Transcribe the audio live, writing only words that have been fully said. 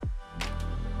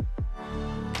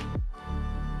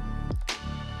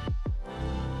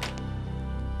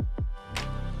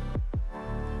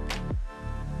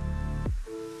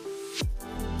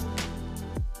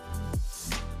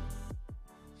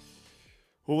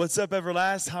Well, what's up,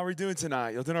 Everlast? How are we doing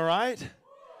tonight? Y'all doing all right?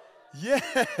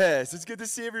 Yes, it's good to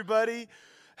see everybody.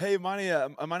 Hey, my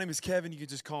name is Kevin. You can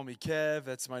just call me Kev.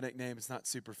 That's my nickname. It's not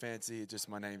super fancy. It's just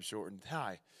my name shortened.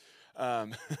 Hi.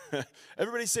 Um,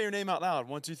 everybody say your name out loud.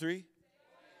 1, 2, 3.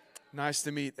 Nice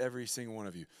to meet every single one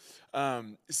of you.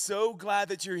 So glad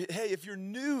that you're here. Hey, if you're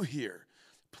new here,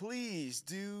 please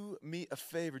do me a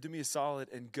favor, do me a solid,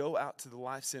 and go out to the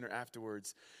Life Center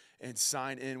afterwards and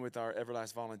sign in with our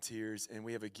Everlast volunteers. And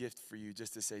we have a gift for you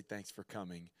just to say thanks for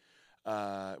coming.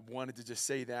 Wanted to just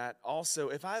say that. Also,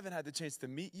 if I haven't had the chance to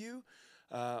meet you,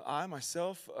 I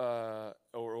myself or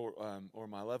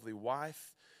my lovely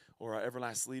wife or our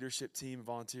Everlast leadership team,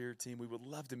 volunteer team, we would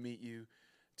love to meet you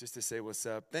just to say what's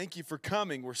up. Thank you for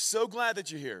coming. We're so glad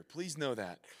that you're here. Please know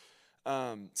that.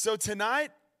 So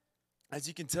tonight, as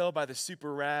you can tell by the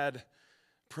super rad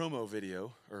promo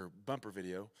video or bumper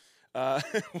video,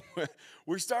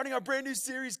 we're starting our brand new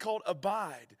series called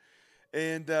Abide.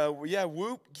 And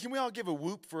whoop. Can we all give a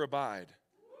whoop for Abide?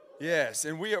 Yes,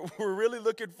 and we're really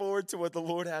looking forward to what the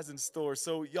Lord has in store.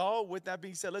 So y'all, with that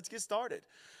being said, let's get started.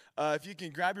 If you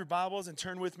can grab your Bibles and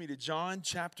turn with me to John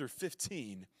chapter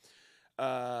 15,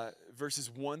 verses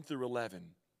 1 through 11.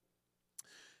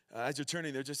 As you're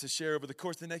turning there, just to share, over the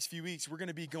course of the next few weeks, we're going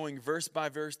to be going verse by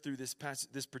verse through this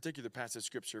particular passage of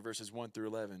Scripture, verses 1 through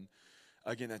 11.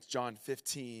 Again, that's John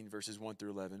 15, verses 1 through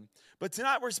 11. But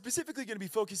tonight, we're specifically going to be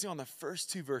focusing on the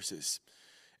first two verses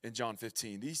in John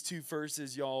 15. These two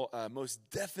verses, y'all, most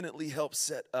definitely help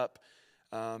set up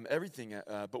everything.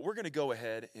 But we're going to go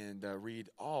ahead and read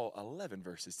all 11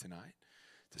 verses tonight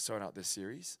to start out this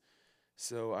series.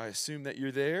 So I assume that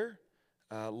you're there.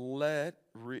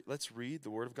 Let's read the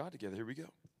Word of God together. Here we go. It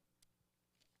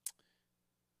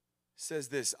says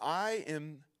this: I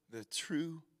am the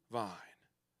true vine,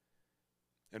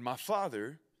 and my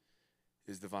Father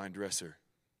is the vine dresser.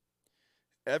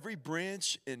 Every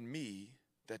branch in me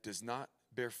that does not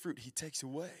bear fruit, he takes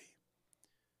away.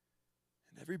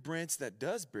 And every branch that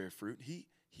does bear fruit, he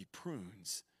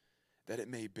prunes, that it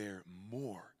may bear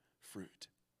more fruit.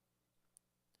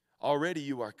 Already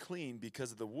you are clean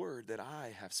because of the word that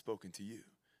I have spoken to you.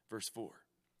 Verse 4.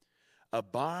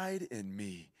 Abide in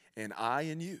me, and I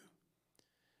in you.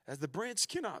 As the branch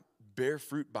cannot bear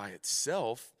fruit by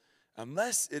itself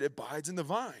unless it abides in the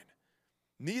vine,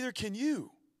 neither can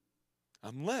you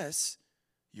unless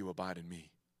you abide in me.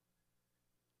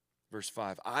 Verse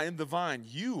 5. I am the vine,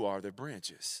 you are the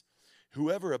branches.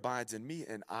 Whoever abides in me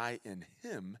and I in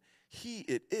him, he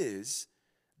it is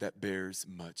that bears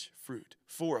much fruit.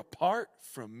 For apart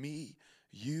from me,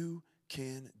 you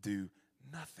can do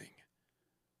nothing.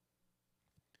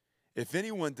 If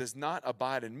anyone does not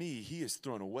abide in me, he is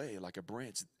thrown away like a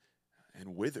branch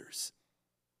and withers.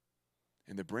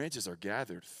 And the branches are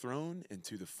gathered, thrown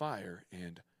into the fire,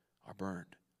 and are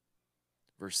burned.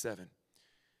 Verse 7.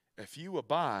 If you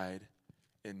abide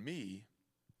in me,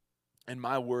 and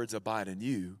my words abide in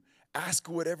you, ask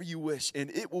whatever you wish, and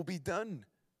it will be done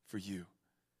for you.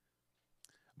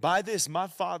 By this my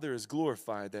Father is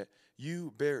glorified, that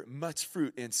you bear much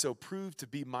fruit, and so prove to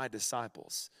be my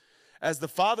disciples. As the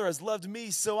Father has loved me,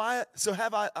 so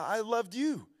have I loved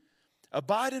you.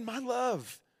 Abide in my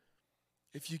love.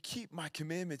 If you keep my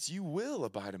commandments, you will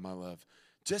abide in my love,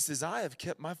 just as I have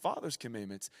kept my Father's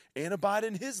commandments and abide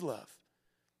in his love.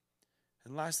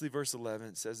 And lastly, verse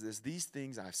 11 says this: these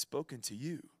things I've spoken to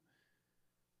you,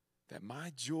 that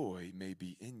my joy may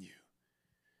be in you,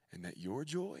 and that your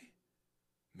joy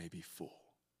may be full.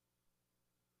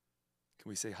 Can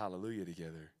we say hallelujah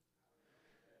together?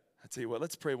 I tell you what,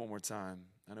 let's pray one more time.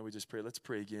 I know we just prayed. Let's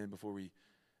pray again before we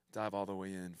dive all the way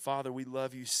in. Father, we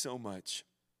love you so much.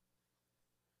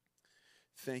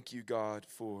 Thank you, God,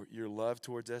 for your love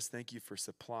towards us. Thank you for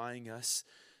supplying us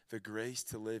the grace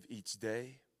to live each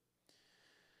day.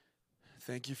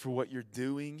 Thank you for what you're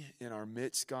doing in our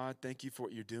midst, God. Thank you for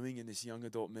what you're doing in this young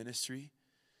adult ministry.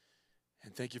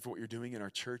 And thank you for what you're doing in our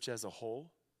church as a whole.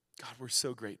 God, we're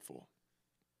so grateful.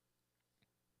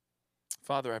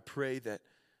 Father, I pray that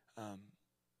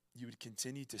you would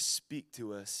continue to speak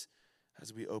to us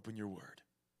as we open your word,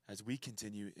 as we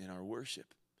continue in our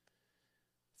worship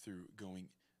through going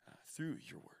through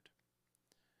your word.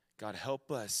 God, help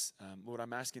us. Lord,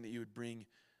 I'm asking that you would bring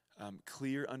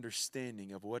clear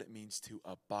understanding of what it means to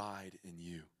abide in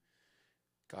you.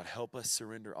 God, help us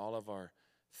surrender all of our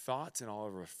thoughts and all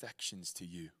of our affections to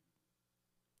you.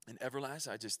 And Everlast,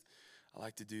 I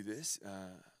like to do this.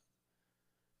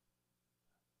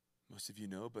 Most of you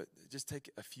know, but just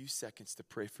take a few seconds to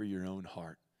pray for your own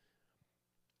heart.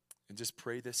 And just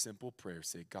pray this simple prayer.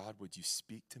 Say, God, would you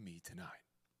speak to me tonight?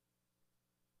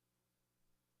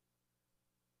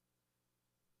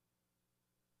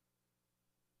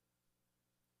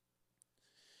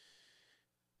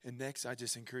 And next, I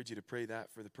just encourage you to pray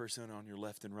that for the person on your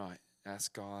left and right.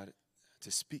 Ask God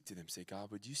to speak to them. Say, God,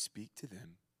 would you speak to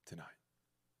them tonight?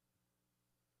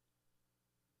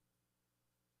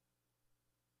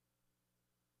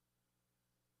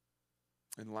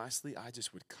 And lastly, I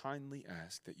just would kindly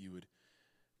ask that you would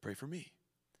pray for me,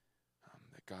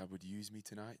 that God would use me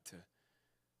tonight to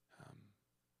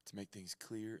make things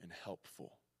clear and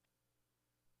helpful.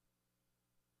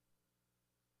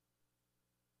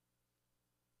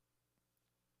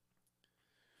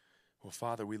 Well,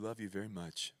 Father, we love you very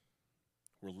much.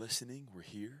 We're listening. We're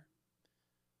here.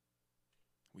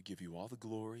 We give you all the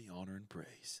glory, honor, and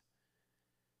praise.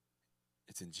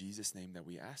 It's in Jesus' name that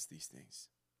we ask these things.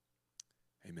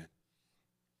 Amen.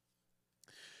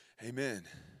 Amen.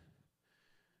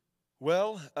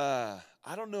 Well,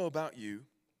 I don't know about you.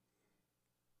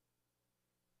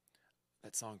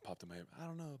 That song popped in my head. I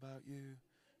don't know about you.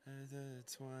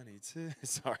 22.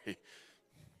 Sorry.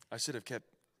 I should have kept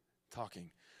talking.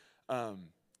 I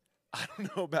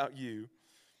don't know about you,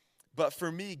 but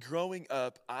for me, growing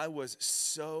up, I was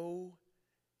so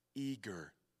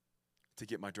eager to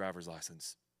get my driver's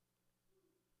license.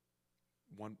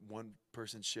 One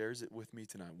person shares it with me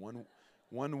tonight.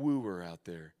 One wooer out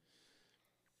there.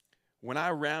 When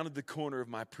I rounded the corner of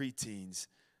my preteens,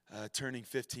 turning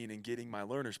 15 and getting my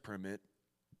learner's permit,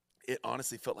 it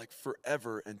honestly felt like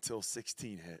forever until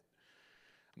 16 hit.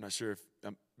 I'm not sure if,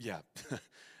 yeah.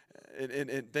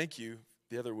 and thank you,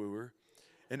 the other wooer.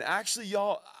 And actually,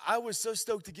 y'all, I was so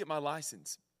stoked to get my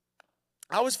license.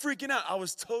 I was freaking out. I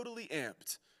was totally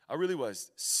amped. I really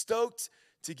was. Stoked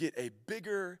to get a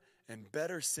bigger and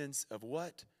better sense of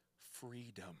what?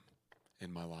 Freedom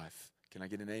in my life. Can I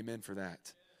get an amen for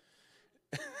that?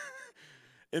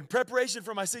 In preparation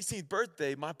for my 16th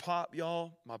birthday, my pop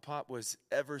was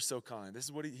ever so kind. This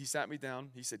is what he sat me down.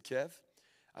 He said, Kev,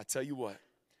 I tell you what,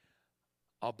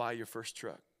 I'll buy your first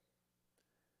truck.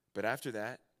 But after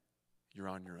that, you're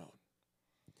on your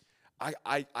own.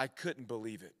 I couldn't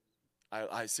believe it.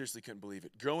 I seriously couldn't believe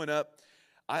it. Growing up,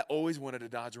 I always wanted a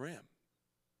Dodge Ram.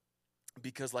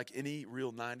 Because like any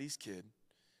real 90s kid,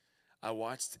 I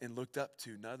watched and looked up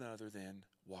to none other than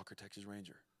Walker Texas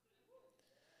Ranger.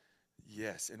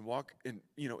 Yes, and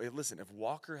listen, if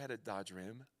Walker had a Dodge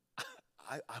Ram,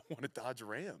 I want a Dodge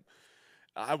Ram.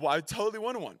 I totally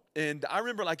wanted one. And I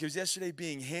remember like it was yesterday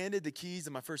being handed the keys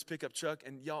to my first pickup truck.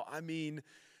 And y'all, I mean,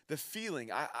 the feeling,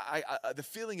 the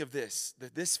feeling of this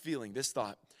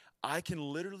thought, I can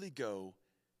literally go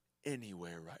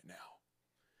anywhere right now.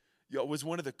 Y'all, was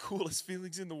one of the coolest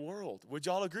feelings in the world. Would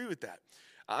y'all agree with that?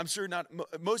 I'm sure not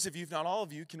most of you, if not all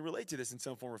of you, can relate to this in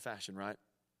some form or fashion, right?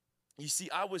 You see,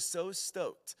 I was so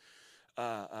stoked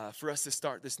for us to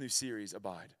start this new series,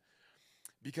 Abide.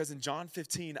 Because in John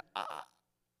 15,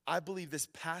 I believe this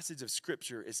passage of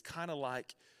Scripture is kind of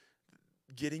like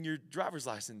getting your driver's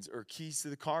license or keys to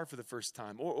the car for the first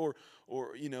time, or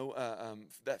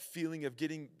that feeling of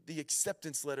getting the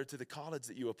acceptance letter to the college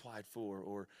that you applied for,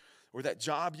 or that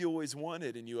job you always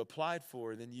wanted and you applied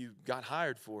for and then you got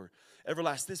hired for.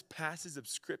 Everlast, this passage of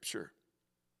Scripture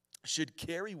should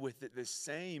carry with it the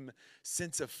same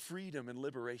sense of freedom and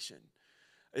liberation,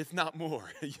 if not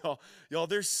more. Y'all,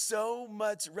 there's so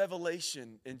much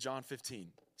revelation in John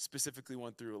 15, specifically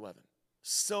 1 through 11.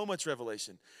 So much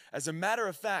revelation. As a matter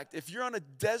of fact, if you're on a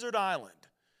desert island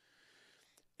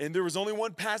and there was only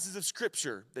one passage of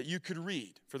Scripture that you could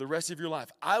read for the rest of your life,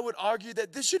 I would argue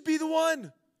that this should be the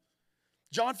one.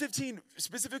 John 15,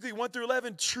 specifically 1 through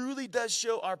 11, truly does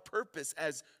show our purpose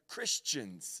as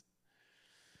Christians.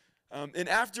 And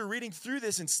after reading through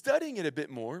this and studying it a bit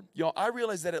more, y'all, I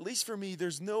realized that at least for me,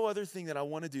 there's no other thing that I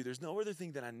want to do. There's no other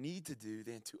thing that I need to do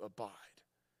than to abide.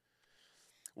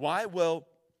 Why? Well,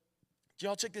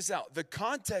 y'all, check this out. The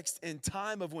context and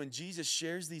time of when Jesus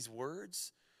shares these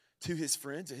words to his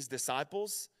friends, his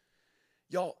disciples,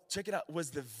 y'all, check it out,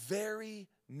 was the very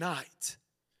night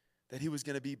that he was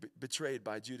going to be betrayed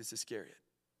by Judas Iscariot.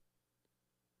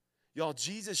 Y'all,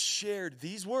 Jesus shared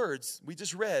these words we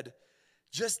just read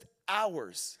just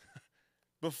hours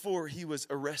before he was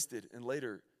arrested and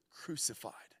later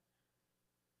crucified.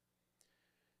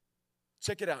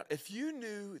 Check it out. If you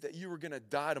knew that you were going to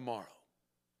die tomorrow,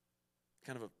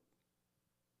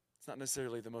 it's not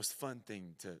necessarily the most fun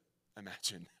thing to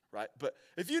imagine, right? But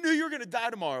if you knew you were going to die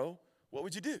tomorrow, what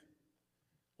would you do?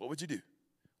 What would you do?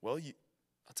 Well,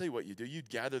 I'll tell you what you do. You'd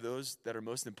gather those that are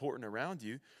most important around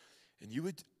you, and you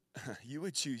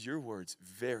would choose your words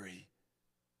very,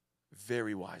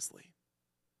 very wisely,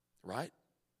 right?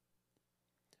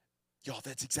 Y'all,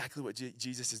 that's exactly what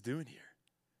Jesus is doing here.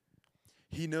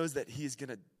 He knows that he is going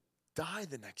to die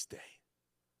the next day.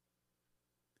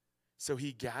 So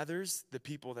he gathers the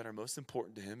people that are most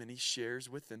important to him, and he shares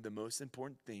with them the most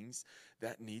important things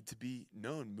that need to be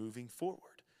known moving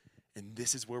forward. And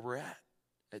this is where we're at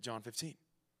John 15.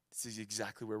 This is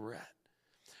exactly where we're at.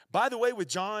 By the way, with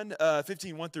John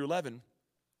 15, 1 through 11,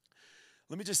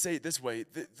 let me just say it this way.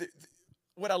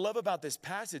 What I love about this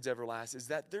passage, Everlast, is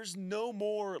that there's no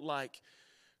more like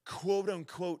quote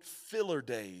unquote filler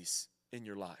days in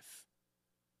your life.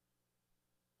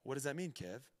 What does that mean,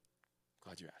 Kev?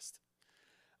 Glad you asked.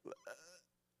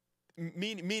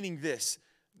 Meaning this,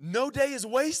 no day is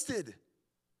wasted.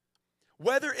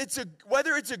 Whether it's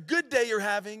a good day you're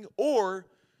having, or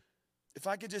if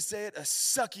I could just say it, a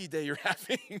sucky day you're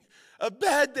having, a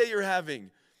bad day you're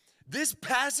having. This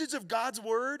passage of God's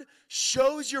word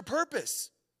shows your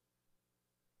purpose.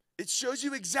 It shows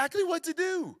you exactly what to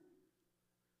do.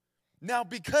 Now,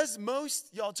 because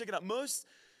most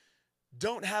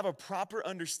don't have a proper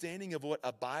understanding of what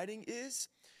abiding is,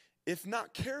 if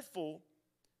not careful,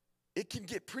 it can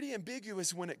get pretty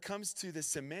ambiguous when it comes to the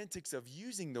semantics of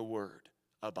using the word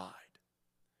abide.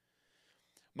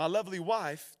 My lovely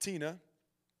wife, Tina,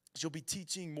 she'll be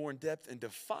teaching more in depth and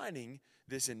defining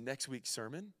this in next week's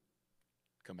sermon.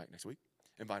 Come back next week.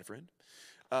 Invite a friend.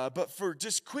 But for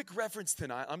just quick reference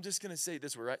tonight, I'm just going to say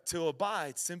this way, right? To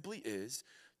abide simply is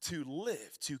to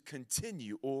live, to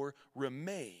continue, or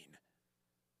remain.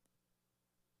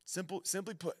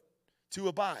 Simply put, to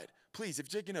abide. Please,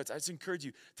 if you're taking notes, I just encourage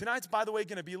you. Tonight's, by the way,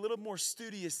 going to be a little more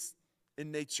studious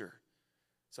in nature.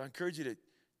 So I encourage you to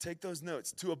take those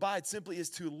notes. To abide simply is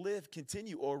to live,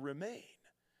 continue, or remain.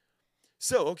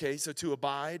 So to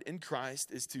abide in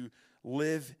Christ is to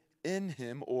live in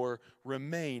him or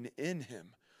remain in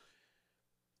him.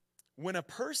 When a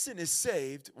person is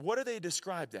saved, what are they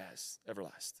described as,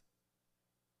 Everlast?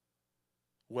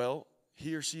 Well,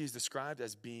 he or she is described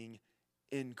as being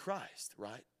in Christ,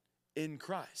 right? In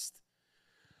Christ.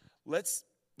 Let's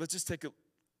just take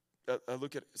a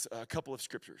look at a couple of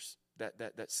scriptures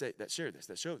that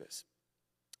show this.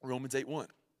 Romans 8:1,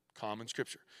 common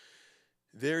scripture.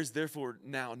 There's therefore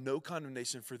now no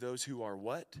condemnation for those who are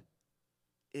what?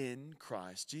 In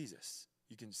Christ Jesus.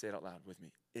 You can say it out loud with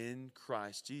me. In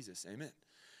Christ Jesus. Amen.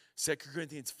 2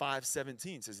 Corinthians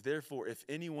 5:17 says, therefore, if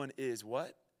anyone is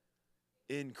what?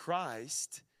 In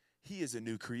Christ, he is a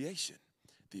new creation.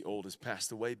 The old has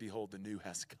passed away. Behold, the new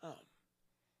has come.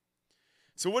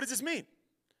 So what does this mean?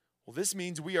 Well, this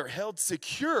means we are held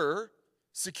secure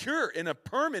in a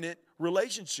permanent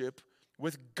relationship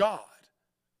with God.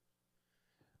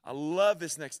 I love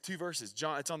this next two verses.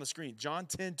 It's on the screen. John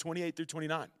 10, 28 through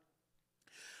 29.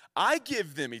 I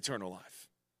give them eternal life,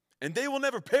 and they will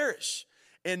never perish,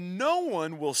 and no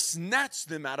one will snatch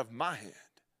them out of my hand.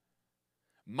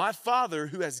 My Father,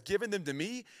 who has given them to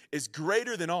me, is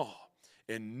greater than all,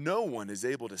 and no one is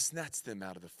able to snatch them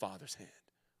out of the Father's hand.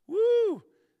 Woo!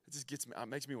 It just gets me. It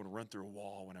makes me want to run through a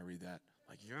wall when I read that.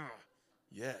 Like, yeah,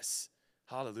 yes,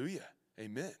 hallelujah,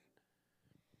 amen.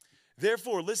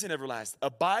 Therefore, listen, Everlast,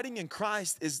 abiding in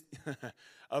Christ is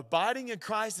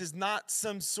not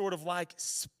some sort of like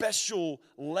special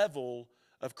level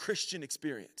of Christian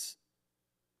experience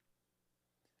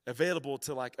available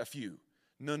to like a few.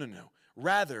 No.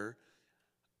 Rather,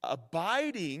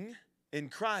 abiding in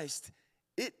Christ,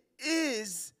 it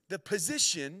is the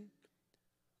position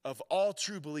of all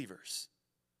true believers.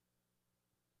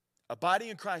 Abiding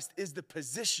in Christ is the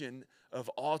position of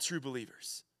all true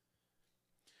believers.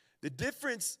 The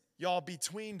difference, y'all,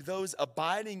 between those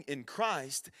abiding in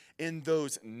Christ and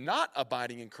those not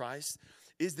abiding in Christ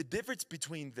is the difference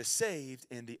between the saved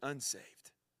and the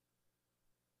unsaved.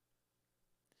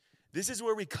 This is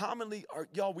where we commonly are,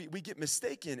 y'all, we get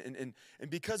mistaken,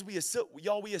 and because we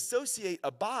associate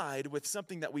abide with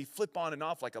something that we flip on and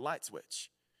off like a light switch.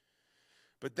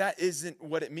 But that isn't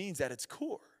what it means at its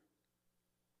core.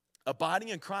 Abiding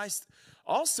in Christ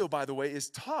also, by the way, is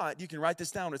taught, you can write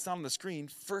this down, it's not on the screen,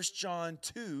 1 John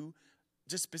 2,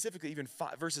 just specifically even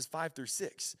verses 5 through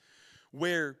 6,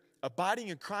 where abiding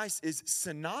in Christ is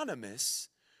synonymous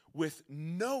with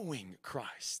knowing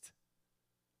Christ.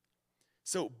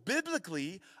 So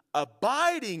biblically,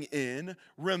 abiding in,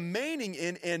 remaining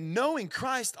in, and knowing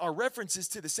Christ are references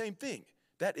to the same thing.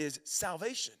 That is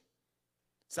salvation.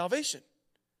 Salvation.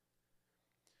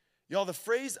 Y'all, the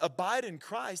phrase abide in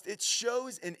Christ, it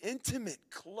shows an intimate,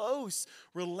 close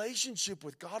relationship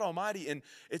with God Almighty. And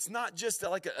it's not just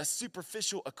like a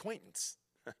superficial acquaintance.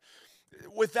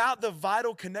 Without the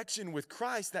vital connection with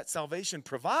Christ that salvation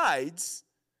provides,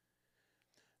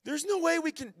 there's no way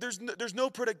there's no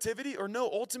productivity or no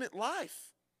ultimate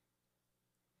life.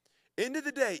 End of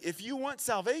the day, if you want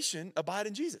salvation, abide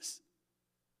in Jesus.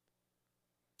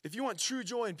 If you want true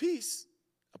joy and peace,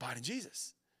 Abide in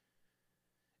Jesus.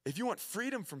 If you want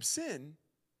freedom from sin,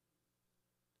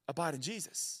 abide in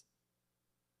Jesus.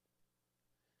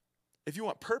 If you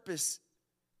want purpose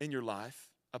in your life,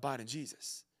 abide in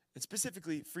Jesus. And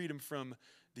specifically, freedom from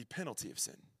the penalty of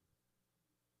sin.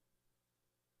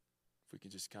 If we can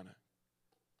just kind of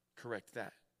correct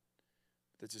that.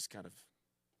 That's just kind of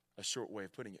a short way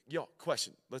of putting it. Yo,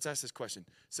 question. Let's ask this question.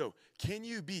 So, can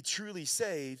you be truly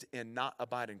saved and not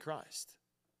abide in Christ?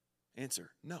 Answer,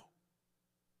 no.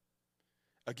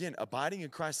 Again, abiding in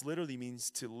Christ literally means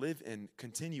to live and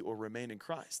continue or remain in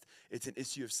Christ. It's an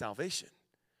issue of salvation.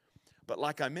 But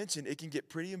like I mentioned, it can get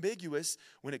pretty ambiguous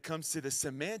when it comes to the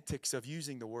semantics of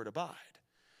using the word abide.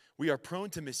 We are prone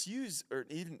to misuse or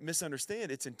even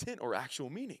misunderstand its intent or actual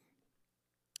meaning.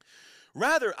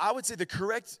 Rather, I would say the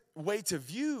correct way to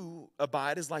view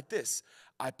abide is like this.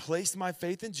 I placed my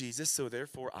faith in Jesus, so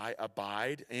therefore I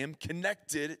abide, am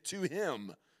connected to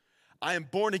him. I am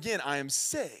born again, I am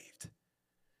saved.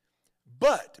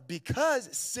 But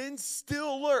because sin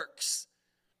still lurks,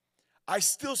 I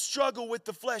still struggle with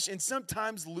the flesh and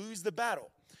sometimes lose the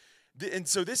battle. And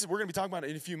so we're going to be talking about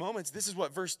it in a few moments. This is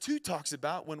what verse 2 talks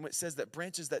about when it says that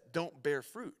branches that don't bear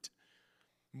fruit.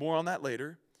 More on that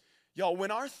later. Y'all,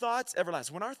 when our thoughts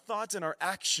and our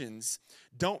actions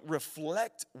don't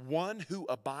reflect one who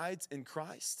abides in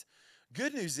Christ,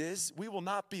 good news is we will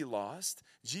not be lost.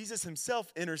 Jesus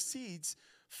himself intercedes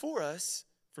for us,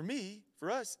 for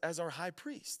us as our high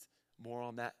priest. More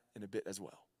on that in a bit as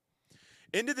well.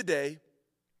 End of the day,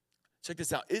 check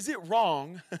this out. Is it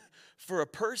wrong for a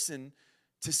person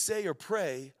to say or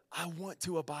pray, I want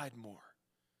to abide more?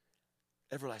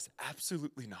 Everlasting,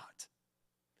 absolutely not.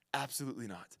 Absolutely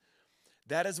not.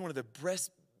 That is one of the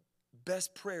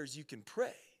best prayers you can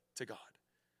pray to God.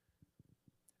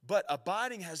 But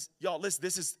abiding has, y'all, listen,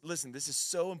 this is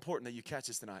so important that you catch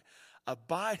this tonight.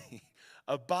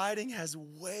 Abiding has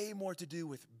way more to do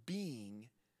with being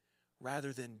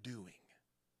rather than doing.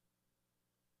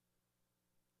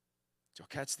 Y'all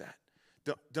catch that?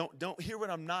 Don't hear what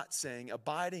I'm not saying.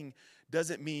 Abiding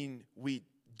doesn't mean we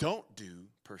don't do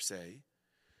per se.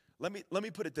 Let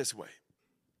me put it this way.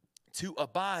 To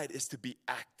abide is to be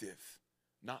active,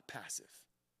 not passive.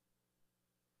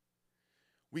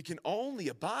 We can only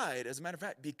abide, as a matter of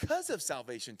fact, because of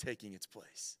salvation taking its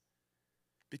place.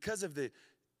 Because of the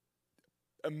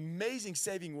amazing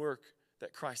saving work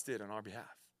that Christ did on our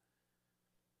behalf.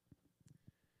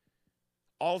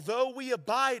 Although we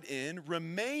abide in,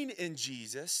 remain in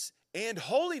Jesus, and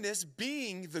holiness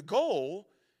being the goal,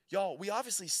 y'all, we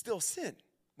obviously still sin.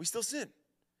 We still sin.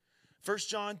 1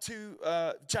 John 2,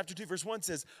 chapter 2, verse 1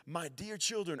 says, my dear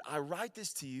children, I write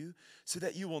this to you so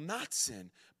that you will not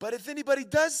sin. But if anybody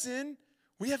does sin,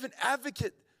 we have an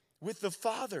advocate with the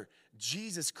Father,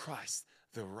 Jesus Christ,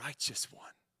 the righteous one.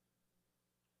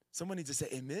 Someone needs to say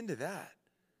amen to that.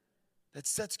 That's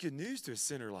such good news to a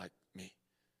sinner like me.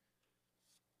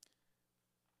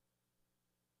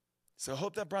 So I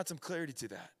hope that brought some clarity to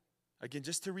that. Again,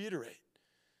 just to reiterate.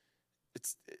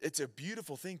 It's a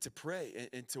beautiful thing to pray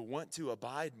and to want to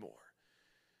abide more.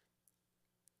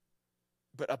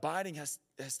 But abiding has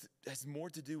more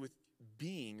to do with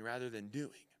being rather than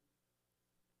doing.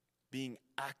 Being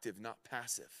active, not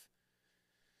passive.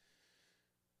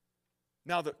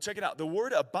 Now, check it out. The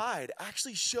word abide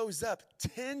actually shows up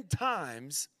 10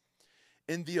 times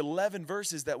in the 11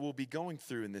 verses that we'll be going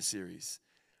through in this series.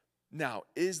 Now,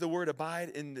 is the word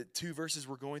abide in the 2 verses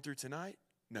we're going through tonight?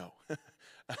 No.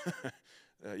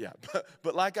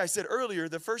 But like I said earlier,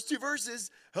 the first 2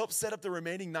 verses help set up the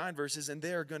remaining 9 verses, and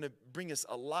they are going to bring us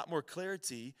a lot more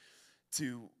clarity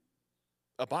to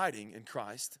abiding in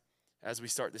Christ as we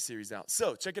start the series out.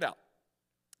 So, check it out.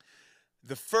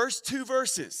 The first 2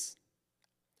 verses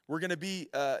we're going to be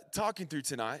talking through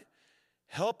tonight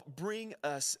help bring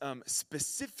us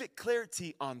specific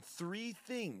clarity on 3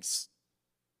 things.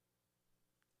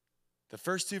 The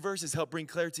first 2 verses help bring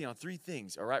clarity on 3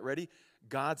 things. All right, ready?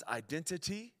 God's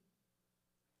identity,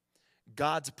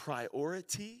 God's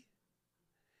priority,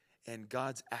 and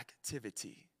God's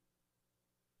activity.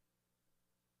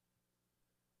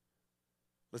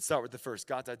 Let's start with the first,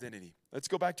 God's identity. Let's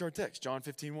go back to our text, John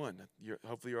 15:1.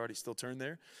 Hopefully you're already still turned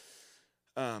there.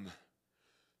 John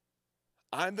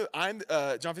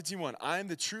 15:1. I am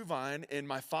the true vine, and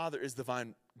my Father is the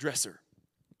vine dresser.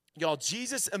 Y'all,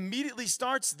 Jesus immediately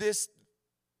starts this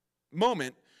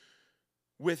moment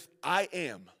with I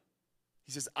am.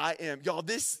 He says, I am. Y'all,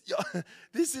 this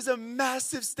is a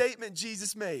massive statement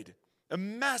Jesus made. A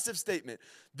massive statement.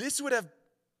 This would have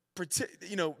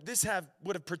this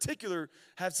would have particular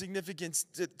have significance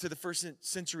to the first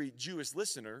century Jewish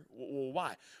listener. Well,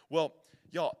 why? Well,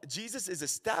 y'all, Jesus is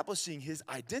establishing his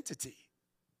identity.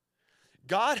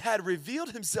 God had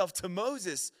revealed himself to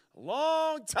Moses a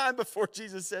long time before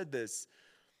Jesus said this,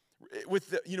 with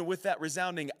that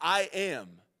resounding "I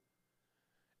am"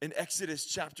 in Exodus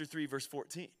chapter 3, verse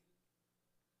 14.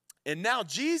 And now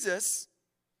Jesus,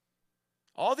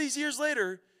 all these years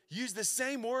later, used the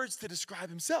same words to describe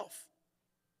himself.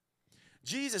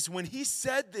 Jesus, when he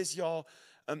said this, y'all,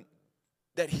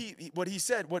 when he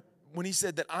said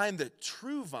that I am the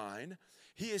true vine,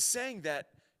 he's saying,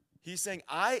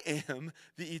 I am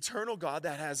the eternal God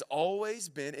that has always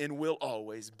been and will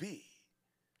always be.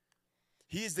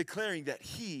 He is declaring that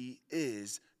he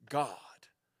is God.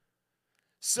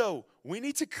 So we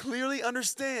need to clearly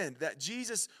understand that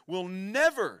Jesus will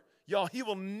never, y'all, he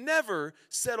will never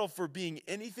settle for being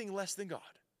anything less than God.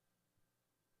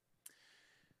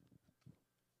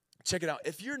 Check it out.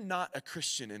 If you're not a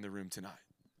Christian in the room tonight,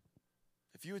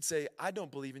 if you would say, I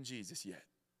don't believe in Jesus yet,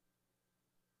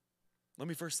 let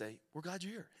me first say, we're glad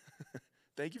you're here.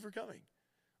 Thank you for coming.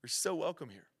 We're so welcome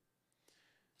here.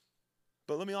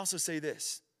 But let me also say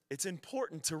this. It's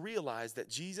important to realize that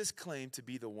Jesus claimed to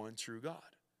be the one true God.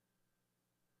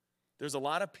 There's a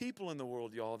lot of people in the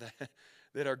world, y'all,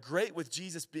 that are great with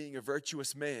Jesus being a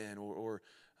virtuous man or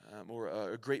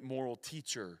a great moral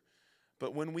teacher.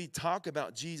 But when we talk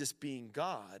about Jesus being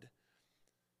God,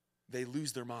 they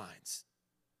lose their minds.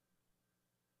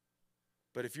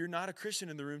 But if you're not a Christian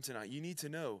in the room tonight, you need to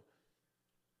know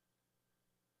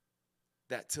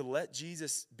that to let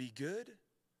Jesus be good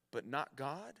but not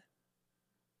God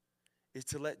is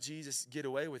to let Jesus get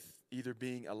away with either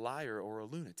being a liar or a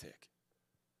lunatic.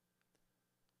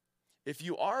 If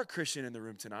you are a Christian in the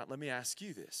room tonight, let me ask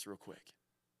you this real quick.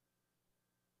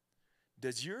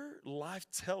 Does your life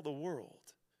tell the world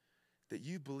that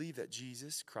you believe that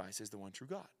Jesus Christ is the one true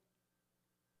God?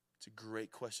 It's a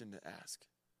great question to ask.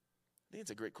 I think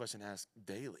it's a great question to ask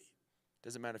daily.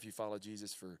 Doesn't matter if you follow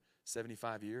Jesus for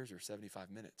 75 years or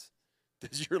 75 minutes.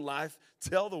 Does your life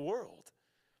tell the world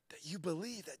that you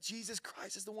believe that Jesus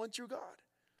Christ is the one true God?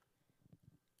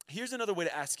 Here's another way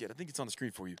to ask it. I think it's on the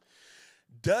screen for you.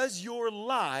 Does your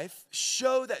life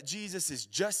show that Jesus is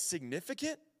just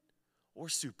significant or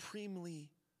supremely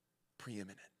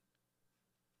preeminent?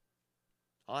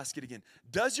 I'll ask it again.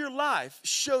 Does your life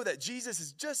show that Jesus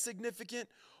is just significant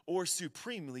or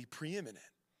supremely preeminent?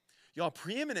 Y'all,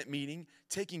 preeminent meaning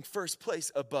taking first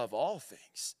place above all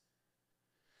things.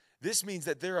 This means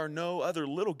that there are no other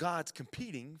little gods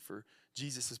competing for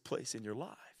Jesus' place in your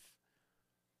life.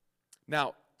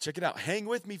 Now, check it out. Hang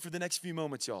with me for the next few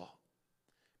moments, y'all.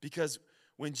 Because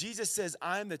when Jesus says,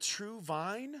 I'm the true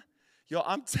vine, y'all,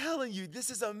 I'm telling you, this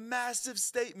is a massive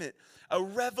statement, a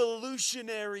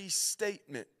revolutionary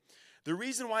statement. The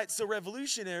reason why it's so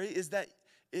revolutionary is that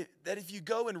if you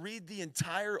go and read the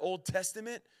entire Old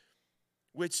Testament,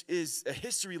 which is a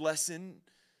history lesson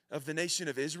of the nation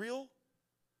of Israel,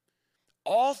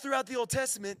 all throughout the Old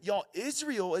Testament, y'all,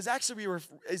 Israel is actually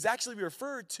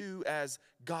referred to as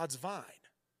God's vine.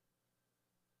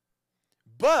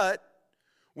 But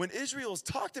when Israel is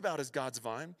talked about as God's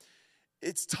vine,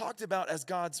 it's talked about as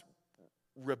God's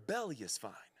rebellious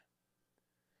vine.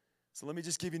 So let me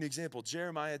just give you an example.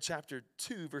 Jeremiah chapter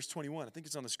 2, verse 21, I think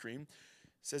it's on the screen,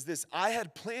 says this, I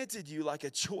had planted you like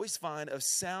a choice vine of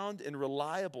sound and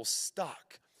reliable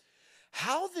stock.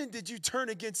 How then did you turn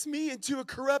against me into a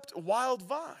corrupt wild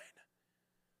vine?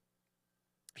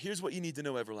 Here's what you need to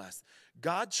know, Everlast.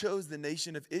 God chose the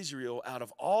nation of Israel out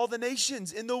of all the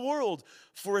nations in the world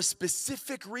for a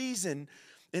specific reason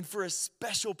and for a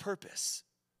special purpose.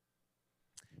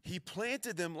 He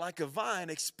planted them like a vine,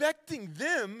 expecting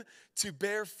them to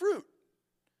bear fruit.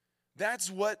 That's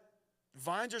what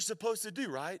vines are supposed to do,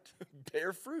 right?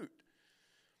 Bear fruit.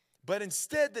 But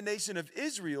instead, the nation of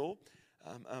Israel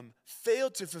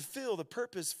failed to fulfill the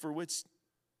purpose for which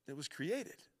it was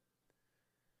created.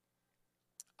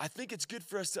 I think it's good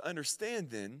for us to understand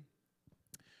then,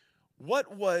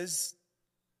 let's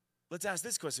ask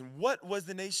this question, what was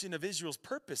the nation of Israel's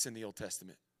purpose in the Old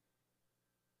Testament?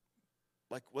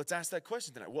 Let's ask that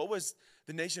question tonight. What was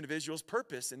the nation of Israel's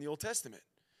purpose in the Old Testament?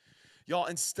 Y'all,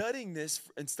 in studying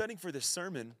for this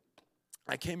sermon,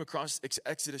 I came across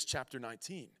Exodus chapter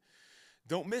 19.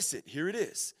 Don't miss it. Here it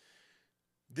is.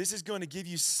 This is going to give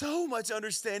you so much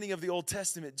understanding of the Old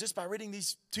Testament just by reading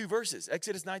these two verses,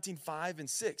 Exodus 19, 5 and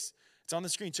 6. It's on the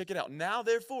screen. Check it out. Now,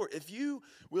 therefore, if you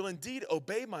will indeed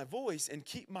obey my voice and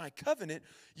keep my covenant,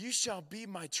 you shall be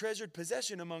my treasured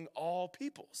possession among all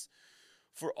peoples.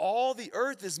 For all the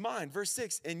earth is mine. Verse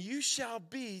 6, and you shall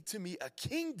be to me a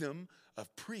kingdom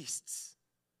of priests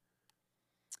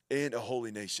and a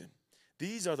holy nation.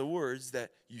 These are the words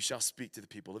that you shall speak to the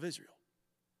people of Israel.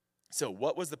 So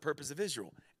what was the purpose of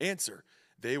Israel? Answer,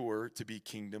 they were to be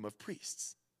kingdom of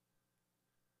priests.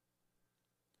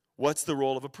 What's the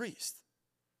role of a priest?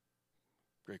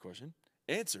 Great question.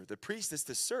 Answer, the priest is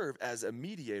to serve as a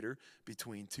mediator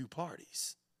between two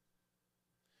parties.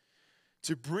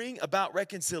 To bring about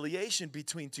reconciliation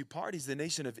between two parties, the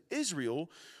nation of Israel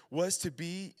was to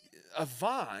be a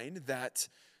vine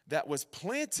that was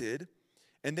planted,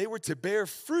 and they were to bear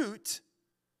fruit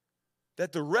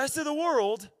that the rest of the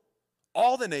world,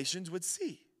 all the nations, would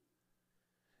see.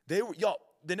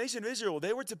 The nation of Israel,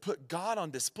 they were to put God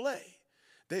on display.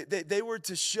 They were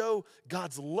to show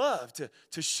God's love,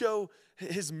 to show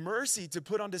his mercy, to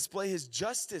put on display his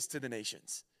justice to the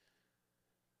nations.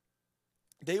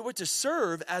 They were to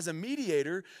serve as a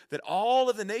mediator that all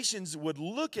of the nations would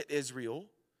look at Israel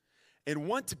and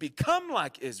want to become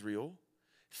like Israel,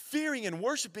 fearing and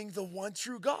worshiping the one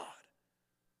true God,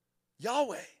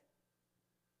 Yahweh.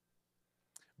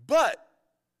 But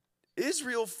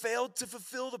Israel failed to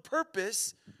fulfill the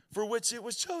purpose for which it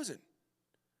was chosen.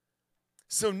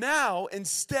 So now,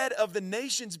 instead of the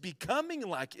nations becoming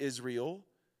like Israel,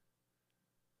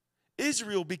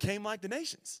 Israel became like the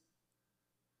nations.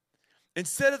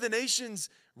 Instead of the nations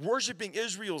worshiping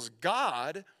Israel's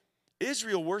God,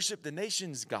 Israel worshiped the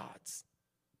nations' gods.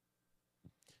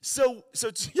 So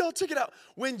y'all check it out.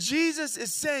 When Jesus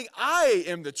is saying, I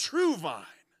am the true vine,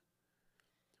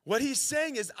 what he's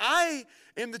saying is, I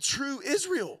am the true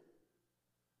Israel.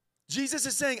 Jesus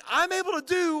is saying, I'm able to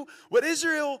do what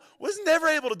Israel was never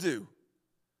able to do.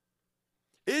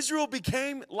 Israel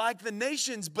became like the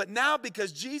nations, but now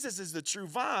because Jesus is the true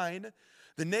vine,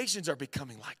 the nations are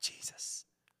becoming like Jesus.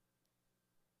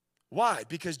 Why?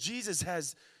 Because Jesus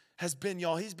has been,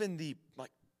 y'all, he's been the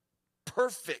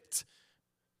perfect,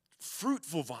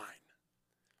 fruitful vine.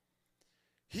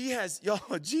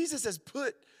 Jesus has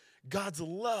put God's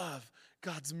love,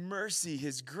 God's mercy,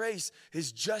 his grace,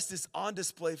 his justice on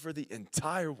display for the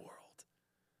entire world.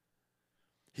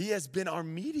 He has been our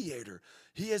mediator.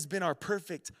 He has been our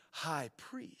perfect high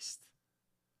priest.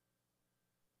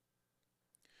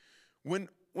 When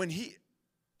he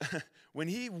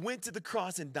went to the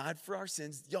cross and died for our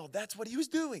sins, y'all, that's what he was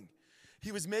doing.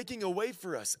 He was making a way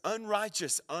for us,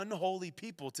 unrighteous, unholy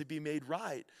people, to be made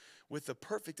right with the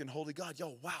perfect and holy God.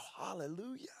 Y'all, wow,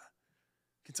 hallelujah.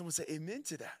 Can someone say amen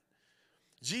to that?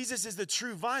 Jesus is the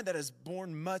true vine that has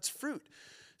borne much fruit.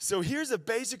 So here's the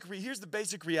basic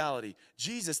reality.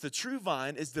 Jesus, the true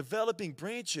vine, is developing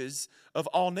branches of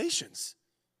all nations.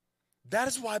 That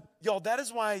is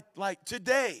why, like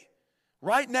today,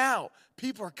 right now,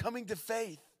 people are coming to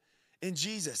faith in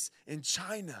Jesus in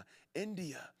China,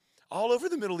 India, all over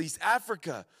the Middle East,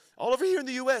 Africa, all over here in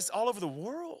the U.S., all over the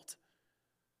world.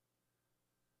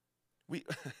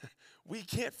 We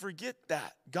can't forget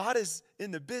that. God is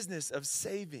in the business of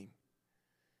saving,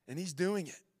 and he's doing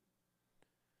it.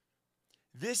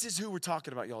 This is who we're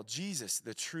talking about, y'all. Jesus,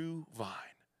 the true vine.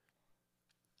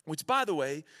 Which, by the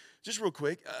way, just real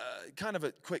quick, kind of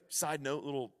a quick side note,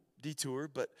 little detour,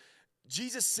 but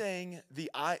Jesus saying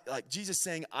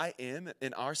I am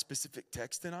in our specific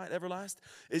text tonight, Everlast,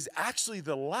 is actually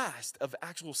the last of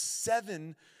actual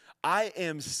 7 I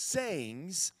am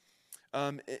sayings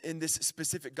in this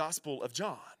specific Gospel of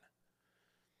John.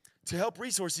 To help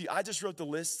resource you, I just wrote the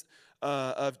list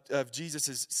of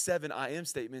Jesus' 7 I am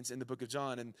statements in the book of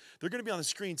John, and they're going to be on the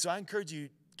screen, so I encourage you,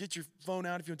 get your phone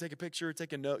out if you want to take a picture,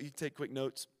 take a note, you can take quick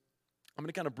notes. I'm going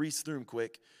to kind of breeze through them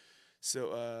quick.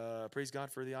 So praise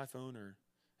God for the iPhone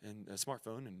and a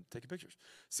smartphone and taking pictures.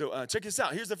 So check this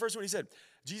out. Here's the first one he said.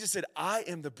 Jesus said, I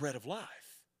am the bread of life.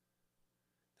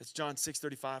 That's John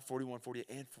 6:35, 41, 48,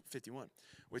 and 51,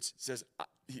 which says,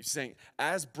 he's saying,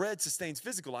 as bread sustains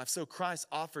physical life, so Christ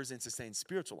offers and sustains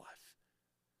spiritual life.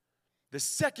 The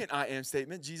second I am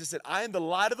statement, Jesus said, I am the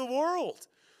light of the world.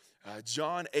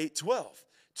 John 8:12,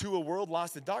 to a world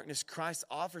lost in darkness, Christ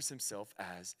offers himself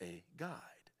as a guide.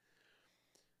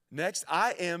 Next,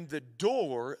 I am the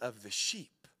door of the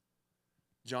sheep.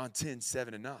 John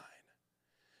 10:7 and 9.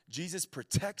 Jesus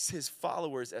protects his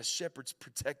followers as shepherds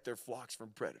protect their flocks from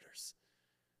predators.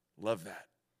 Love that.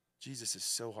 Jesus is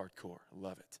so hardcore. I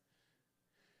love it.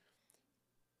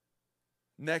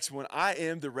 Next one, I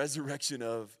am the resurrection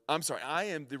and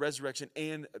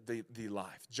the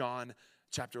life. John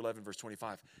chapter 11, verse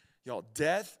 25. Y'all,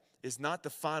 death is not the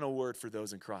final word for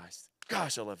those in Christ.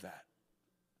 Gosh, I love that.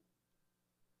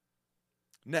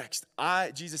 Next,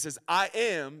 Jesus says, I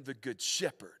am the good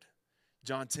shepherd.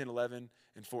 John 10, 11,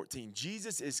 and 14.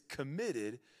 Jesus is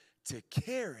committed to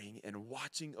caring and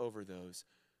watching over those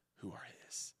who are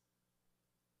his.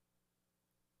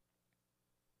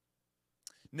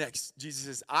 Next, Jesus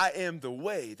says, I am the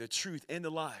way, the truth, and the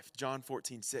life. John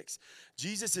 14, 6.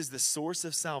 Jesus is the source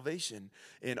of salvation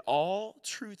in all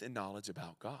truth and knowledge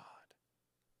about God.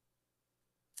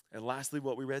 And lastly,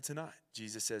 what we read tonight,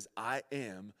 Jesus says, I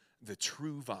am the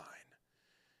true vine.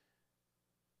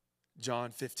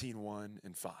 John 15, 1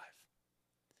 and 5.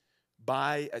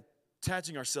 By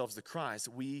attaching ourselves to Christ,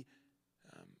 we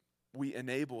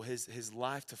enable his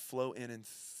life to flow in and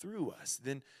through us.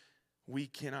 Then we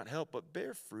cannot help but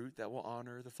bear fruit that will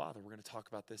honor the Father. We're going to talk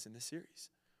about this in this series.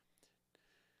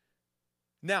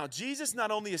 Now, Jesus not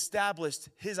only established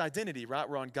his identity, right?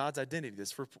 We're on God's identity,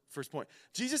 this first point.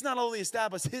 Jesus not only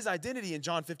established his identity in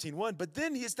John 15, 1, but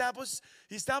then he establishes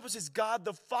God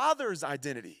the Father's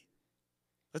identity.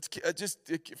 Let's just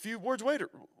a few words later.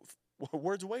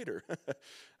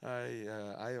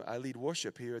 I lead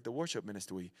worship here at the worship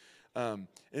ministry. Sorry.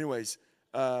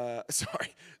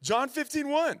 John 15,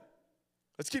 1.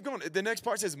 Let's keep going. The next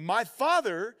part says, my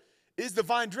Father is the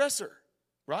vine dresser,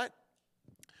 right?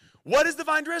 What is the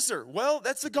vine dresser? Well,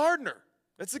 that's the gardener.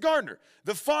 That's the gardener,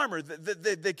 the farmer,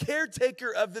 the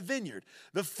caretaker of the vineyard.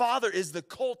 The Father is the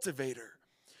cultivator.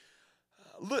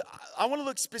 Look, I want to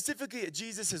look specifically at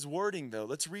Jesus' wording, though.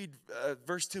 Let's read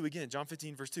verse 2 again, John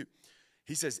 15, verse 2.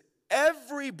 He says,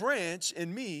 every branch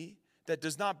in me that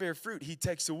does not bear fruit, he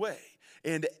takes away.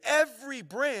 And every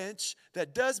branch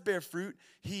that does bear fruit,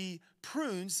 he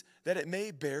prunes that it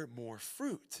may bear more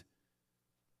fruit.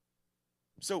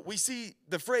 So we see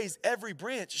the phrase every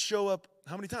branch show up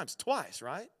how many times? Twice,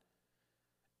 right?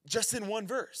 Just in one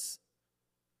verse.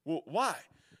 Well, why?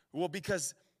 Well,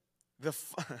 because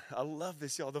I love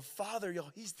this, y'all. The Father,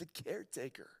 y'all, he's the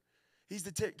caretaker. He's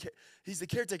the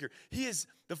caretaker.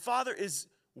 The Father is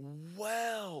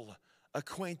well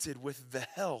acquainted with the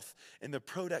health and the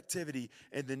productivity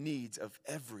and the needs of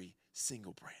every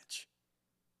single branch.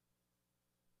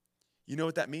 You know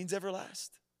what that means, Everlast?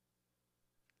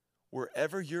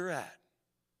 Wherever you're at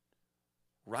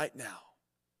right now,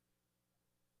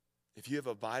 if you have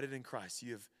abided in Christ,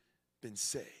 you have been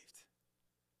saved.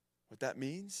 What that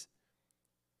means,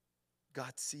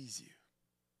 God sees you.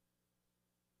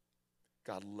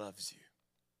 God loves you.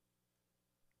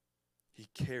 He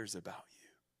cares about you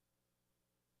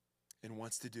and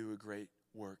wants to do a great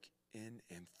work in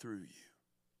and through you.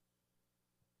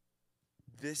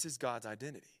 This is God's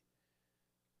identity.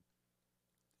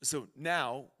 So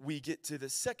now we get to the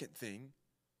second thing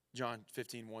John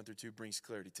 15, 1 through 2 brings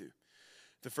clarity to.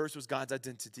 The first was God's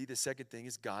identity. The second thing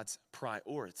is God's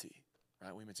priority.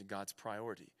 Right? We mentioned God's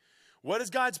priority. What is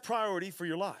God's priority for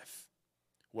your life?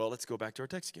 Well, let's go back to our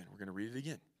text again. We're going to read it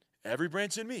again. Every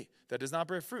branch in me that does not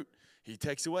bear fruit, he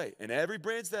takes away. And every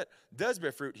branch that does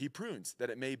bear fruit, he prunes, that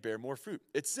it may bear more fruit.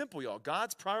 It's simple, y'all.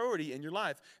 God's priority in your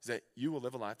life is that you will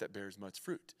live a life that bears much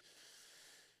fruit.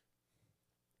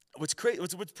 What's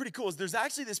pretty cool is there's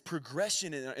actually this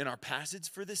progression in our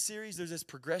passage for this series. There's this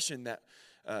progression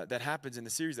that happens in the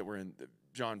series that we're in,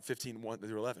 John 15, 1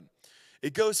 through 11.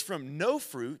 It goes from no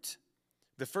fruit,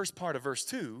 the first part of verse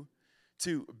 2,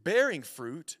 to bearing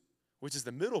fruit, which is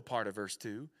the middle part of verse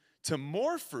 2, to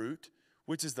more fruit,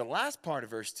 which is the last part of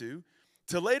verse 2,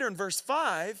 to later in verse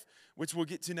 5, which we'll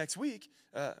get to next week,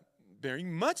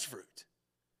 bearing much fruit.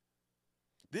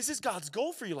 This is God's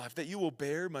goal for your life, that you will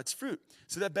bear much fruit.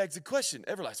 So that begs the question,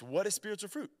 Everlast, what is spiritual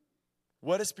fruit?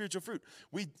 What is spiritual fruit?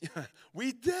 We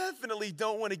definitely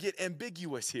don't want to get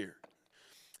ambiguous here.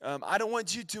 I don't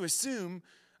want you to assume,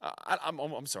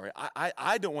 I'm sorry,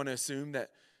 I don't want to assume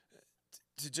that,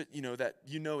 that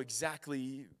you know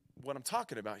exactly what I'm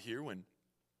talking about here when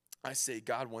I say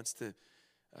God wants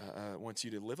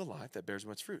you to live a life that bears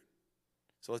much fruit.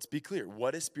 So let's be clear.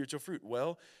 What is spiritual fruit?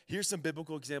 Well, here's some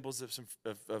biblical examples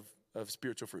of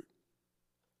spiritual fruit.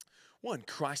 One,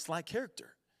 Christ-like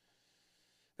character.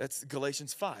 That's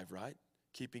Galatians 5, right?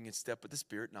 Keeping in step with the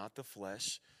Spirit, not the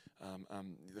flesh.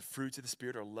 The fruits of the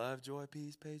Spirit are love, joy,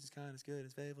 peace, patience, kindness,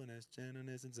 goodness, faithfulness,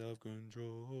 gentleness, and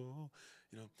self-control.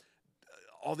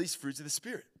 All these fruits of the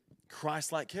Spirit.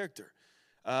 Christ-like character.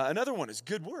 Another one is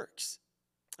good works.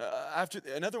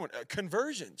 Another one,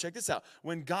 conversion. Check this out.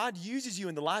 When God uses you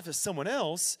in the life of someone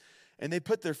else and they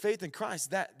put their faith in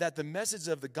Christ, that the message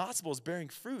of the gospel is bearing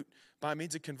fruit by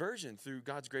means of conversion through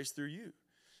God's grace through you.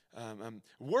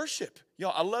 Worship.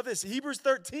 Y'all, I love this. Hebrews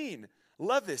 13.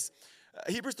 Love this.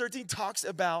 Hebrews 13 talks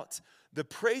about the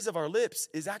praise of our lips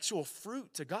is actual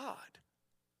fruit to God.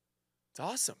 It's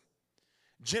awesome.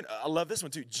 I love this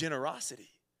one too. Generosity.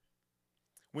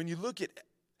 When you look at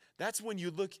That's when you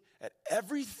look at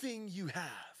everything you have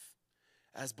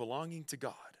as belonging to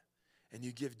God, and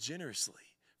you give generously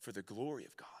for the glory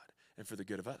of God and for the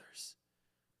good of others.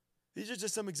 These are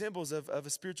just some examples of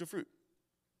a spiritual fruit.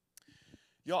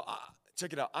 Y'all,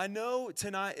 check it out. I know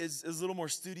tonight is a little more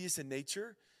studious in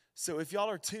nature, so if y'all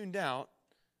are tuned out,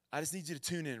 I just need you to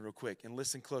tune in real quick and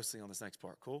listen closely on this next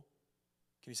part. Cool?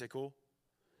 Can you say cool?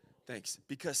 Thanks.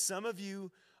 Because some of you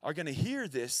are going to hear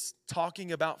this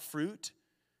talking about fruit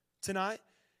tonight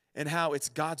and how it's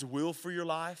God's will for your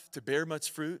life to bear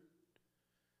much fruit,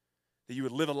 that you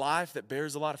would live a life that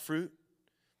bears a lot of fruit.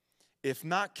 If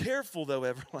not careful, though,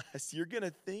 Everlast, you're going to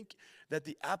think that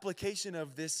the application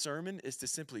of this sermon is to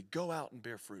simply go out and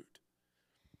bear fruit.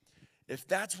 If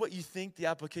that's what you think the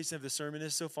application of the sermon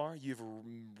is so far, you've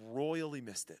royally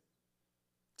missed it.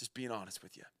 Just being honest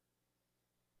with you.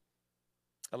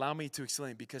 Allow me to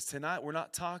explain, because tonight we're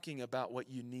not talking about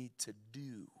what you need to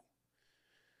do.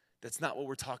 That's not what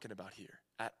we're talking about here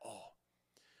at all.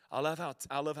 I love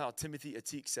how Timothy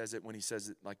Atik says it when he says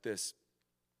it like this.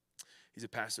 He's a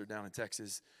pastor down in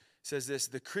Texas. He says this: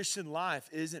 the Christian life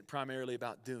isn't primarily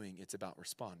about doing, it's about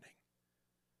responding.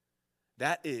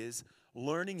 That is,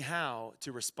 learning how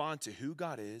to respond to who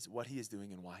God is, what he is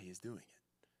doing, and why he is doing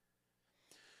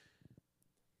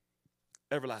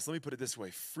it. Everlast, let me put it this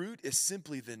way. Fruit is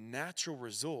simply the natural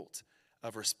result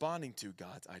of responding to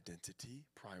God's identity,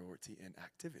 priority, and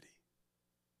activity.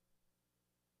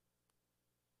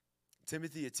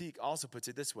 Timothy Atik also puts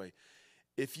it this way.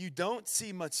 If you don't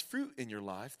see much fruit in your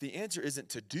life, the answer isn't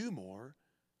to do more,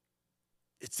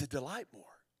 it's to delight more.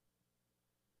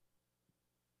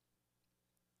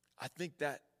 I think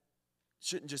that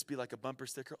shouldn't just be like a bumper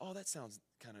sticker. Oh, that sounds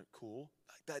kind of cool.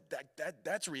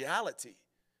 That's reality.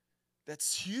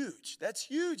 That's huge. That's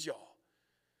huge, y'all.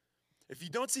 If you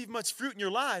don't see much fruit in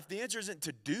your life, the answer isn't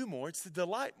to do more, it's to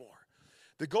delight more.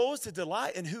 The goal is to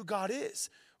delight in who God is,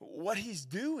 what he's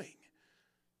doing,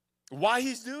 why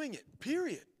he's doing it,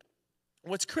 period.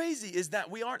 What's crazy is that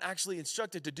we aren't actually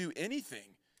instructed to do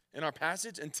anything in our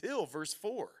passage until verse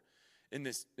 4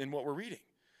 in what we're reading.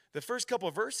 The first couple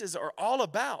of verses are all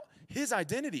about his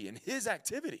identity and his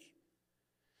activity.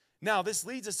 Now, this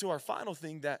leads us to our final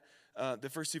thing that the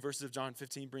first two verses of John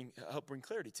 15 help bring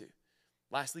clarity to.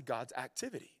 Lastly, God's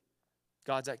activity.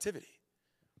 God's activity.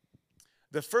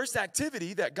 The first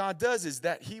activity that God does is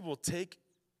that he will take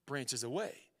branches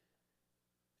away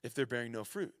if they're bearing no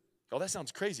fruit. Oh, that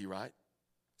sounds crazy, right?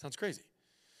 Sounds crazy.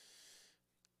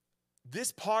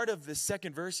 This part of the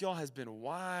second verse, y'all, has been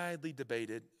widely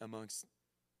debated amongst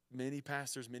many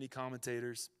pastors, many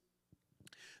commentators.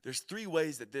 There's three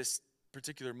ways that this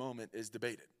particular moment is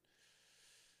debated.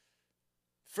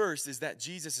 First is that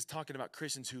Jesus is talking about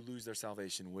Christians who lose their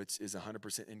salvation, which is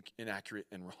 100% inaccurate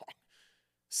and wrong.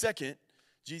 Second,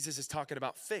 Jesus is talking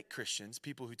about fake Christians,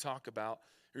 people who talk about,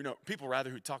 people rather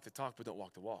who talk the talk but don't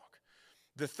walk the walk.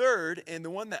 The third, and the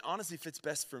one that honestly fits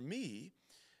best for me,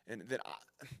 and that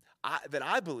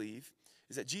I believe,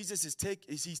 is that Jesus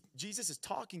is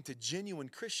talking to genuine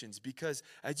Christians, because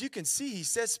as you can see, he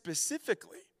says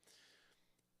specifically,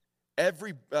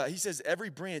 he says every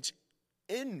branch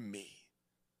in me.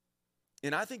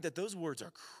 And I think that those words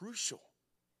are crucial.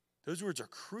 Those words are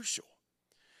crucial.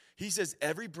 He says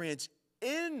every branch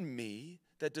in me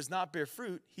that does not bear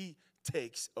fruit, he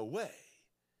takes away.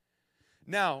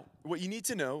 Now, what you need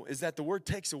to know is that the word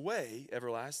takes away,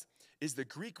 Everlast, is the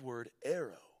Greek word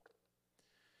arrow.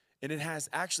 And it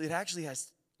actually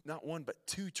has not one but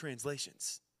two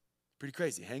translations. Pretty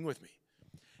crazy. Hang with me.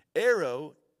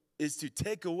 Arrow is to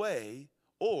take away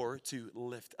or to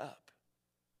lift up.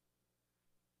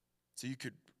 So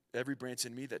every branch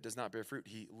in me that does not bear fruit,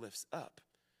 he lifts up.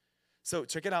 So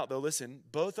check it out though, listen.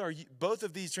 Both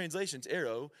of these translations,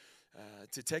 arrow,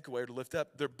 to take away or to lift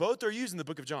up, both are used in the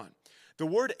book of John. The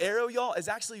word arrow, y'all, is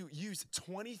actually used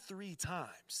 23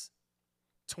 times.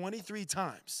 23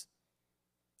 times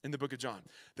in the book of John.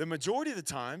 The majority of the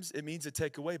times it means to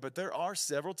take away, but there are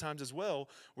several times as well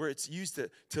where it's used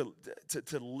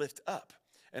to lift up.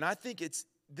 And I think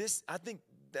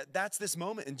that's this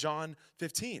moment in John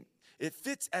 15. It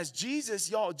fits as Jesus,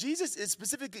 y'all. Jesus is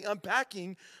specifically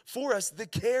unpacking for us the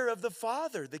care of the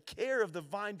Father, the care of the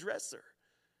vine dresser.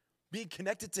 Being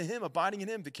connected to him, abiding in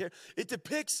him, the care. It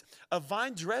depicts a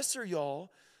vine dresser,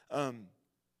 y'all,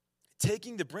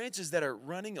 taking the branches that are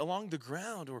running along the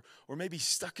ground or maybe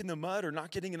stuck in the mud or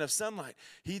not getting enough sunlight.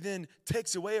 He then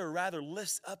takes away, or rather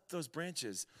lifts up those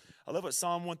branches I love what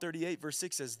Psalm 138 verse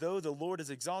 6 says, though the Lord is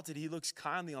exalted, he looks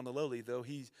kindly on the lowly,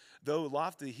 though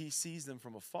lofty, he sees them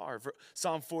from afar.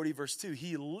 Psalm 40 verse 2,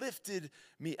 he lifted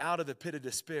me out of the pit of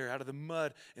despair, out of the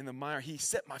mud and the mire. He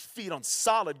set my feet on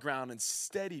solid ground and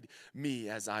steadied me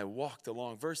as I walked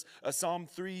along. Psalm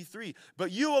 3:3,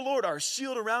 but you, O Lord, are a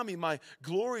shield around me, my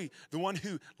glory, the one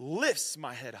who lifts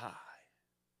my head high.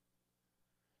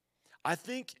 I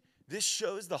think this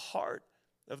shows the heart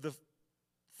of the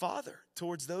Father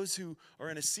towards those who are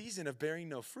in a season of bearing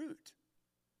no fruit.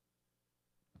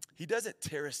 He doesn't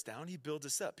tear us down, he builds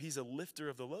us up. He's a lifter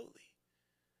of the lowly.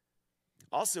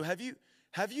 Also, can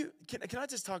I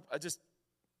just talk, I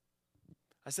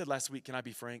said last week, can I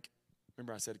be frank?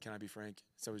 Remember I said, can I be frank?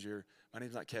 So was my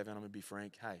name's not Kevin, I'm going to be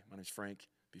Frank. Hi, my name's Frank,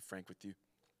 be frank with you.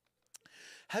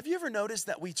 Have you ever noticed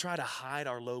that we try to hide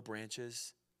our low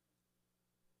branches?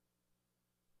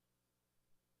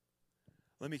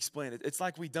 Let me explain it. It's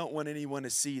like we don't want anyone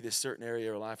to see this certain area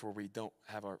of our life where we don't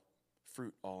have our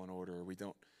fruit all in order, or we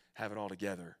don't have it all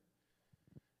together.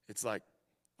 It's like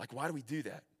why do we do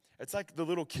that? It's like the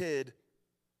little kid,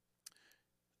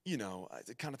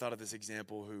 I kind of thought of this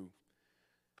example who,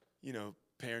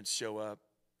 parents show up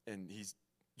and he's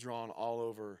drawn all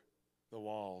over the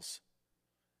walls.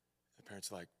 The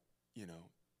parents are like,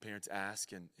 parents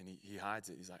ask and he hides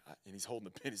it. He's like, and he's holding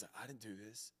the pen. He's like, I didn't do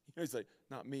this. He's like,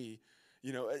 not me.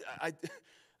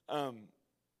 I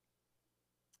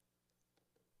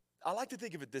like to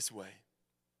think of it this way.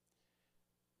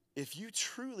 If you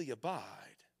truly abide,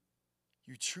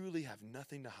 you truly have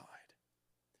nothing to hide,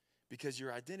 because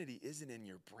your identity isn't in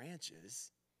your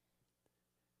branches.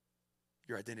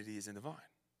 Your identity is in the vine.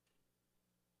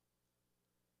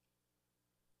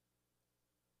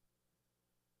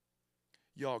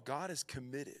 Y'all, God is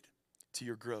committed to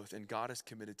your growth, and God is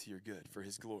committed to your good for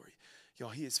his glory. Y'all,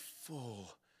 he is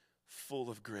full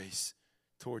of grace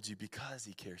towards you because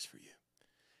he cares for you.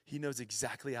 He knows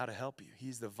exactly how to help you.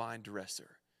 He's the vine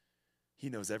dresser. He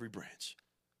knows every branch.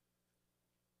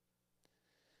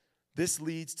 This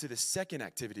leads to the second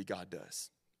activity God does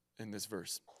in this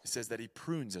verse. It says that he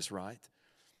prunes us, right?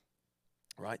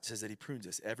 It says that he prunes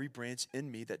us. Every branch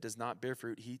in me that does not bear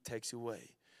fruit, he takes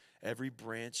away. Every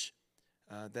branch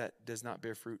that does not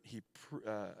bear fruit,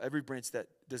 every branch that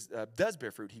does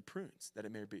bear fruit, he prunes, that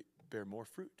it may bear more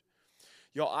fruit.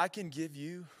 Y'all, I can give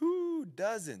you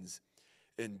dozens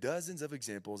and dozens of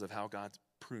examples of how God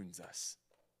prunes us.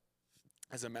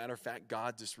 As a matter of fact,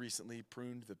 God just recently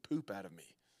pruned the poop out of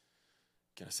me.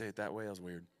 Can I say it that way? That was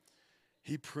weird.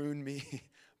 He pruned me.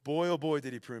 Boy, oh boy,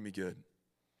 did he prune me good.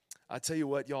 I tell you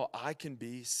what, y'all, I can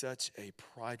be such a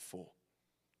prideful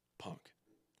punk.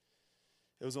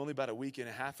 It was only about a week and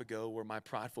a half ago where my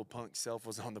prideful punk self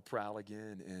was on the prowl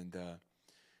again and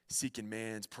seeking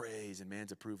man's praise and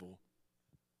man's approval.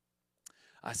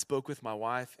 I spoke with my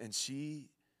wife, and she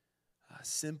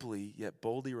simply yet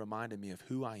boldly reminded me of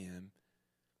who I am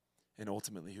and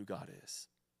ultimately who God is.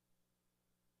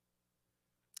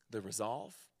 The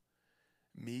resolve,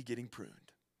 me getting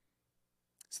pruned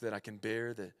so that I can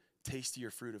bear the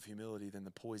tastier fruit of humility than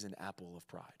the poisoned apple of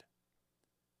pride.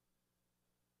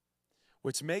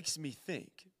 Which makes me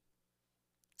think,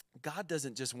 God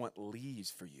doesn't just want leaves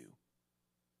for you.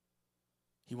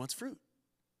 He wants fruit.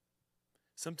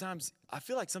 I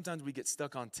feel like sometimes we get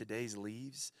stuck on today's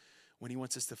leaves when he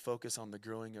wants us to focus on the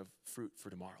growing of fruit for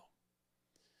tomorrow.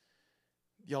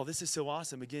 Y'all, this is so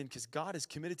awesome, again, because God is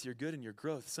committed to your good and your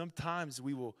growth. Sometimes let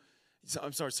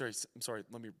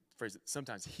me phrase it.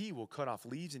 Sometimes he will cut off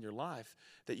leaves in your life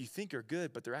that you think are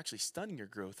good, but they're actually stunning your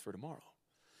growth for tomorrow.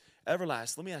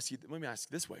 Everlast, let me ask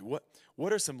this way.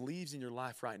 What are some leaves in your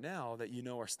life right now that you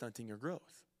know are stunting your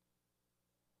growth?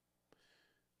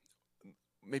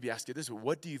 Maybe ask it this way.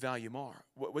 What do you value more?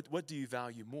 What do you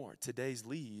value more, today's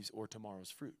leaves or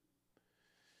tomorrow's fruit?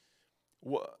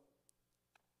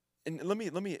 And let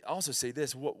me also say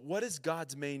this. What is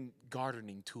God's main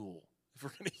gardening tool? If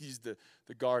we're going to use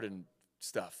the garden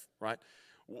stuff, right?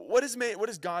 What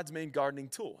is God's main gardening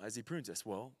tool as he prunes us?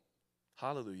 Well,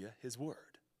 hallelujah, his word.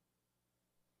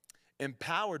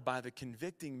 Empowered by the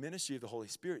convicting ministry of the Holy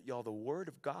Spirit, y'all, the word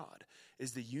of God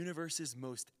is the universe's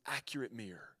most accurate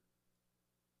mirror.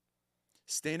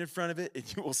 Stand in front of it and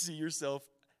you will see yourself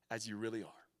as you really are.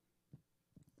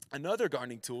 Another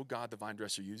gardening tool God, the vine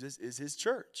dresser, uses is his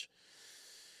church.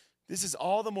 This is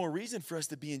all the more reason for us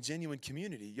to be in genuine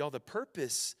community. Y'all, the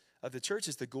purpose of the church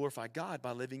is to glorify God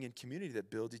by living in community that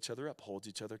builds each other up, holds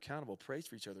each other accountable, prays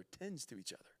for each other, tends to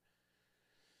each other.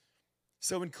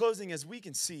 So in closing, as we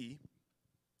can see,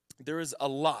 there is a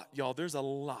lot, y'all, there's a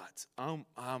lot.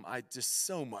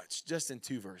 So much, just in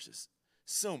 2 verses.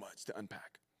 So much to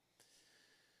unpack.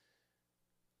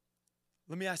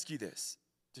 Let me ask you this,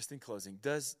 just in closing.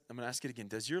 I'm going to ask it again.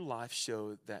 Does your life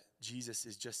show that Jesus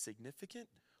is just significant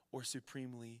or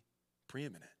supremely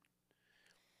preeminent?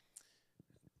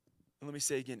 And let me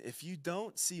say again, if you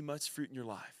don't see much fruit in your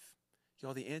life,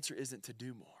 y'all, the answer isn't to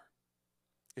do more.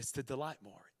 It's to delight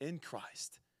more in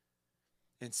Christ.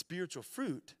 And spiritual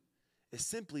fruit is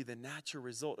simply the natural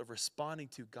result of responding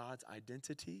to God's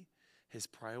identity, his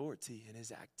priority, and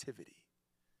his activity.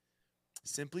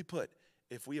 Simply put,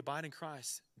 if we abide in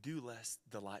Christ, do less,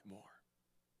 delight more.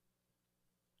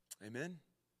 Amen?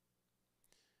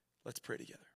 Let's pray together.